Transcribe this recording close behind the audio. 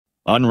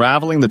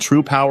unraveling the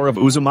true power of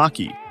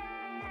Uzumaki.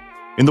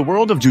 In the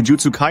world of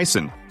Jujutsu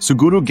Kaisen,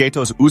 Suguru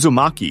Geto's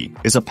Uzumaki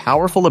is a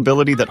powerful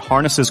ability that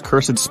harnesses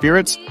cursed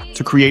spirits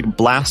to create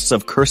blasts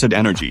of cursed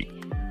energy.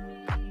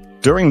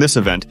 During this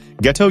event,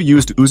 Geto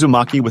used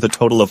Uzumaki with a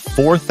total of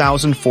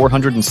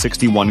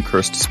 4,461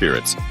 cursed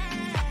spirits,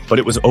 but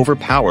it was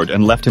overpowered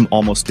and left him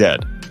almost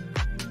dead.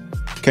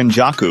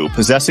 Kenjaku,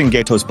 possessing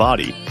Geto's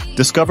body,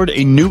 discovered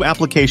a new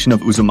application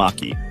of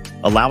Uzumaki,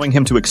 allowing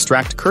him to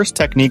extract cursed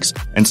techniques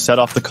and set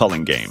off the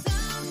culling game.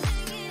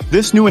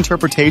 This new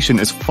interpretation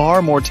is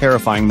far more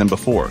terrifying than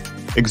before,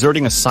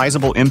 exerting a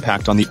sizable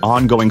impact on the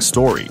ongoing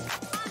story.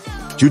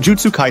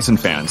 Jujutsu Kaisen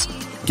fans,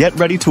 get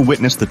ready to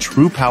witness the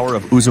true power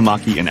of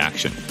Uzumaki in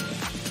action.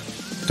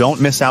 Don't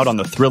miss out on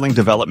the thrilling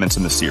developments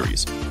in the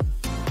series.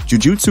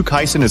 Jujutsu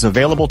Kaisen is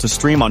available to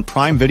stream on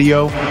Prime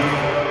Video